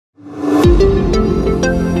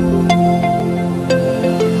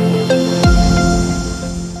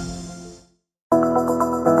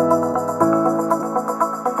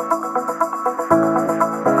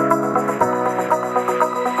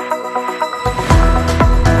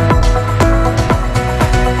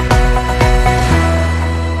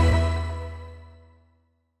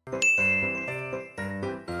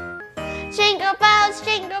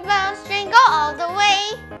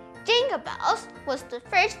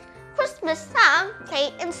Christmas song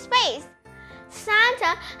played in space.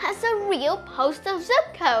 Santa has a real postal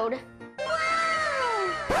zip code. Wow!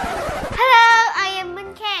 Hello, I am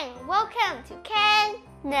Minh. Welcome to KHANG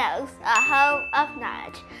KNOWS, a home of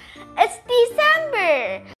knowledge. It's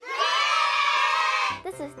December!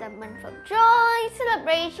 This is the month of joy,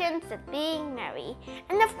 celebrations, and being merry.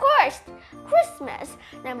 And of course, Christmas,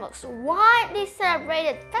 the most widely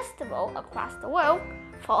celebrated festival across the world,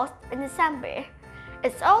 falls in December.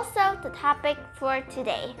 It's also the topic for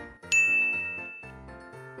today.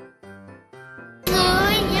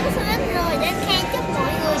 Giáng sinh đến rồi, để Khang chúc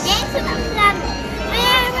mọi người Giáng sinh ấm lành.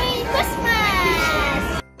 Merry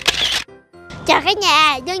Christmas! Chào cả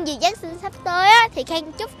nhà, nhân dịp Giáng sinh sắp tới thì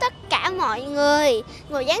Khang chúc tất cả mọi người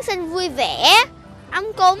mùa Giáng sinh vui vẻ,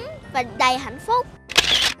 ấm cúng và đầy hạnh phúc.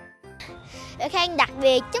 Khang đặc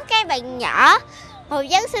biệt chúc các bạn nhỏ mùa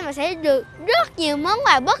Giáng sinh mà sẽ được rất nhiều món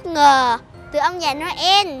quà bất ngờ từ ông già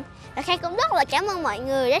Noel. Và Khang cũng rất là cảm ơn mọi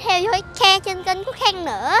người đã theo dõi Khang trên kênh của Khang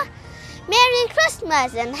nữa. Merry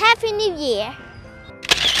Christmas and Happy New Year!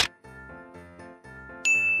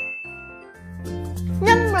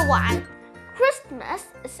 Number 1. Christmas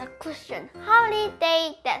is a Christian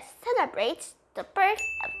holiday that celebrates the birth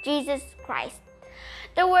of Jesus Christ.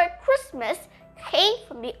 The word Christmas came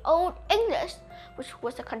from the Old English, which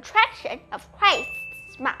was a contraction of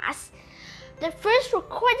Christ's Mass. The first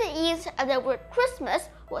recorded use of the word Christmas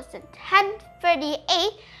was in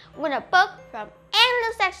 1038 when a book from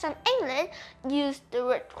Anglo-Saxon England used the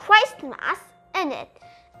word Christmas in it.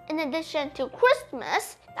 In addition to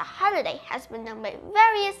Christmas, the holiday has been known by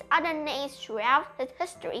various other names throughout its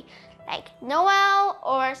history, like Noel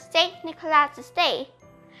or Saint Nicholas's Day.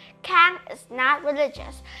 Khang is not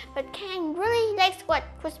religious, but Khang really likes what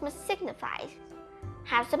Christmas signifies.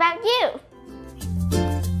 How's about you?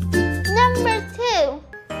 Number 2.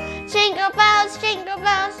 Jingle bells,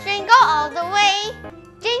 jingle all the way.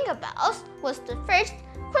 Jingle Bells was the first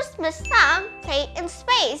Christmas song played in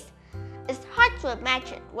space. It's hard to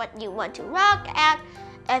imagine what you want to rock out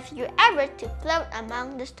if you're ever to float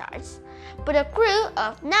among the stars. But a crew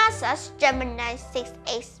of NASA's Gemini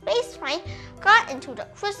 6A spaceflight got into the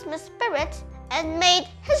Christmas spirit and made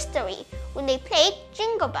history when they played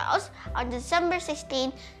Jingle Bells on December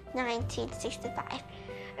 16, 1965,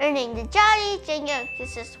 earning the Jolly Jingle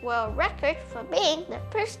Kisses world record for being the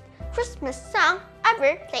first Christmas song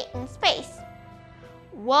ever played in space.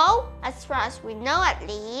 Well, as far as we know at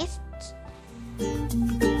least.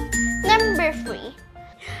 Number 3.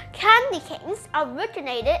 Candy canes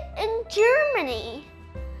originated in Germany.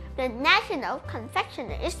 The National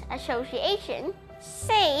Confectioners Association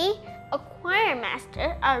say a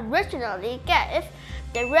choirmaster originally gave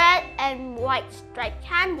the red and white striped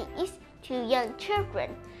candies to young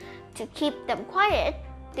children to keep them quiet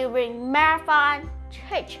during marathon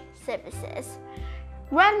church services.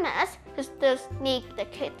 Grandmas who still sneak the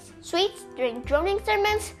kids sweets during droning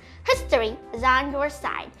sermons, history is on your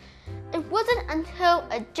side. It wasn't until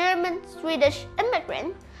a German-Swedish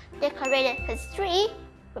immigrant decorated his tree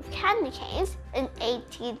with candy canes in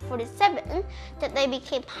 1847 that they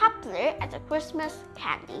became popular as a Christmas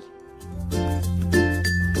candy.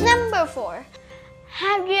 Number 4.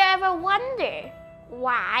 Have you ever wondered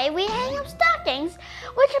why we hang up stockings,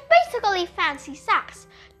 which are basically fancy socks,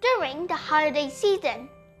 during the holiday season,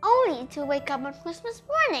 only to wake up on Christmas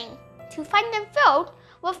morning to find them filled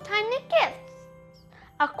with tiny gifts?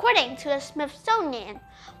 According to the Smithsonian,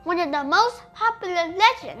 one of the most popular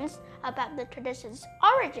legends about the tradition's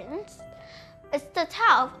origins is the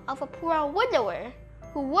tale of a poor widower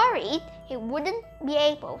who worried he wouldn't be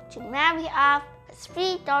able to marry off his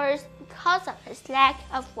 3 daughters because of his lack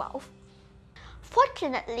of wealth.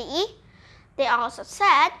 Fortunately, they also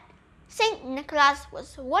said Saint Nicholas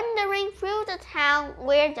was wandering through the town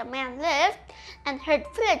where the man lived and heard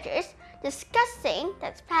villagers discussing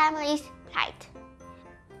the family's plight.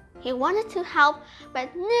 He wanted to help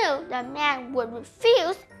but knew the man would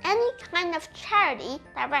refuse any kind of charity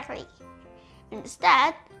directly.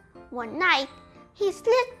 Instead, one night, he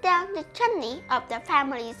slid down the chimney of the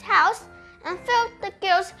family's house and filled the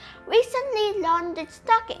girls' recently laundered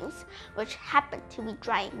stockings, which happened to be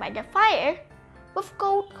drying by the fire, with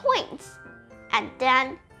gold coins. And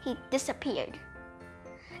then he disappeared.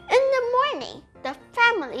 In the morning, the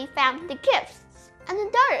family found the gifts, and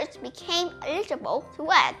the daughters became eligible to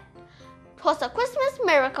wed. 'Twas a Christmas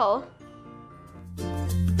miracle.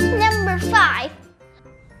 Number 5.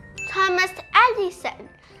 Thomas Edison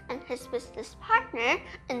and his business partner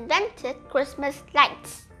invented Christmas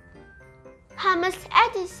lights. Thomas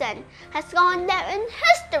Edison has gone down in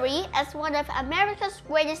history as one of America's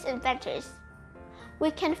greatest inventors.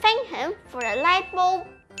 We can thank him for the light bulb,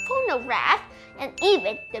 phonograph, and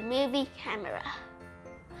even the movie camera.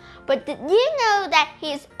 But did you know that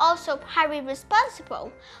he is also partly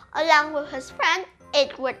responsible, along with his friend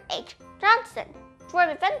Edward H. Johnson, for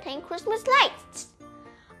inventing Christmas lights?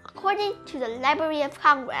 According to the Library of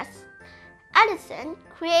Congress, Edison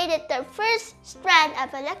created the first strand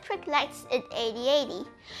of electric lights in 1880,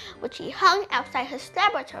 which he hung outside his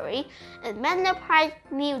laboratory in Menlo Park,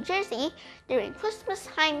 New Jersey during Christmas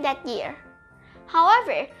time that year.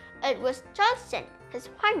 However, it was Johnson, his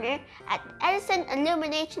partner at Edison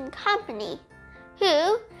Illumination Company,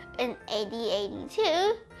 who, in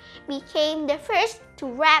 1882, became the first to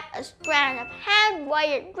wrap a strand of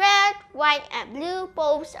hand-wired red, white, and blue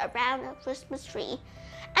bulbs around a Christmas tree.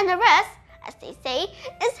 And the rest, as they say,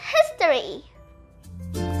 is history.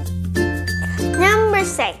 Number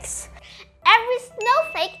 6. Every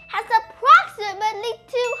snowflake has approximately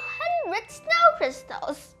 200 snow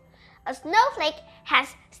crystals. A snowflake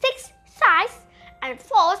has 6 sides and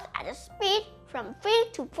falls at a speed from 3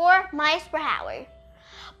 to 4 miles per hour.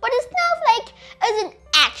 But a snowflake isn't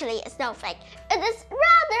actually a snowflake. It is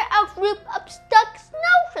rather a group of stuck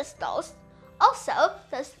snow crystals. Also,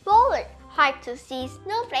 the smaller, hard-to-see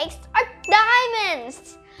snowflakes are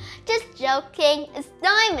diamonds. Just joking, it's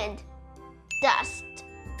diamond dust.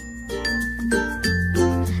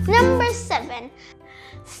 Number 7.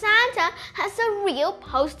 Santa has a real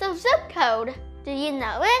postal zip code. Do you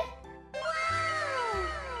know it?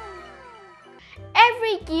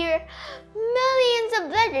 Every year, millions of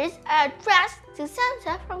letters are addressed to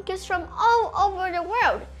Santa from kids from all over the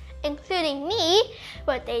world, including me,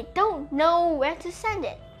 but they don't know where to send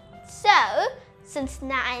it. So, since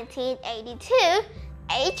 1982,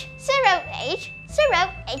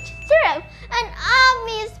 H0H0H0, an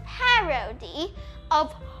obvious parody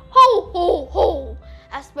of Ho Ho Ho,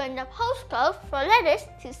 has been the postcode for letters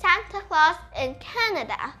to Santa Claus in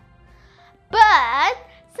Canada. But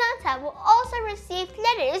Santa will also receive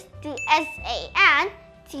letters to SAN,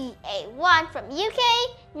 TA1 from UK,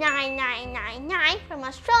 9999 from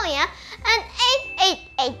Australia, and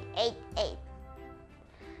 88888.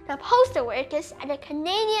 The postal workers at the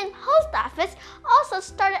Canadian Post Office also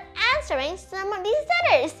started answering some of these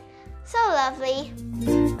letters. So lovely.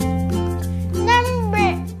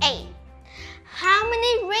 Number 8. How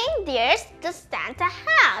many reindeers does Santa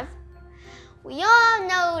have? We all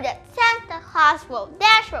know that Santa Claus will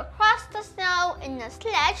dash across the snow in a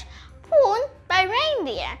sledge pulled by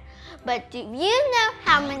reindeer. But do you know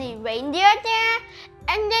how many reindeer there are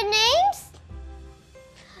and their names?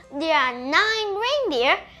 There are 9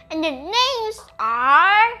 reindeer and their names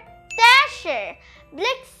are Dasher,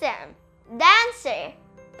 Blitzen, Dancer,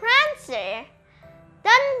 Prancer,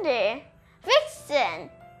 Thunder, Vixen,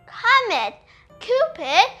 Comet,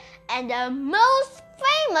 Cupid, and the most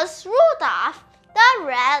famous Rudolph, the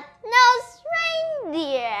red-nosed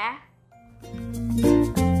reindeer.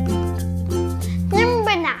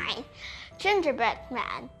 Number 9. Gingerbread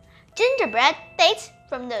Man. Gingerbread dates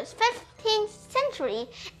from the 15th century,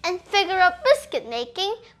 and figure of biscuit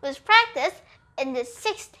making was practiced in the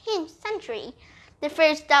 16th century. The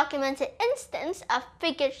first documented instance of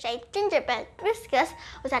figure-shaped gingerbread biscuits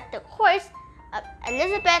was at the court of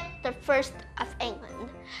Elizabeth I of England.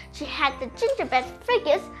 She had the gingerbread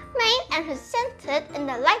figures made and presented in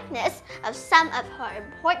the likeness of some of her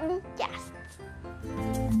important guests.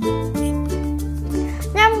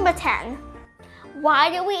 Number 10. Why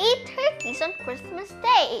do we eat turkeys on Christmas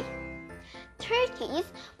Day? Turkeys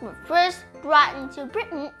were first brought into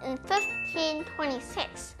Britain in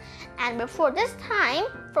 1526, and before this time,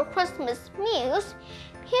 for Christmas meals,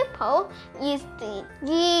 people used the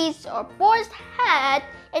geese or boar's head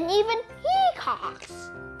and even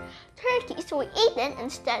peacocks. Turkeys were eaten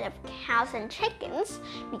instead of cows and chickens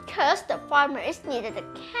because the farmers needed the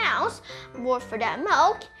cows more for their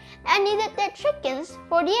milk and needed their chickens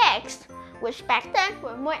for the eggs, which back then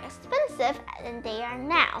were more expensive than they are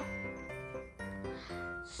now.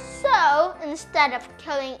 So, instead of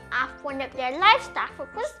killing off one of their livestock for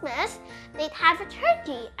Christmas, they'd have a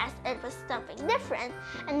turkey as it was something different,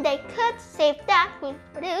 and they could save that to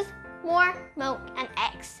produce more milk and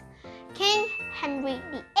eggs. King Henry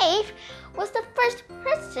VIII was the first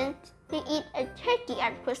person to eat a turkey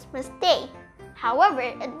on Christmas Day. However,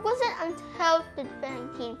 it wasn't until the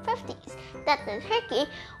 1950s that the turkey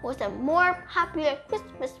was a more popular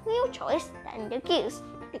Christmas meal choice than the goose.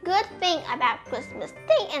 The good thing about Christmas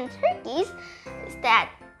Day and turkeys is that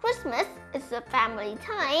Christmas is a family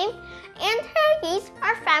time and turkeys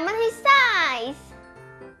are family size.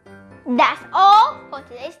 That's all for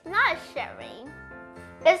today's knowledge sharing.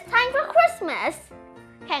 It's time for Christmas.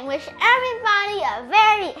 Can wish everybody a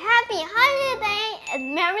very happy holiday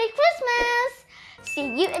and Merry Merry Christmas! See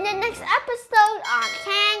you in the next episode on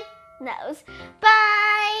KHANG KNOWS.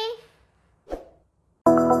 Bye!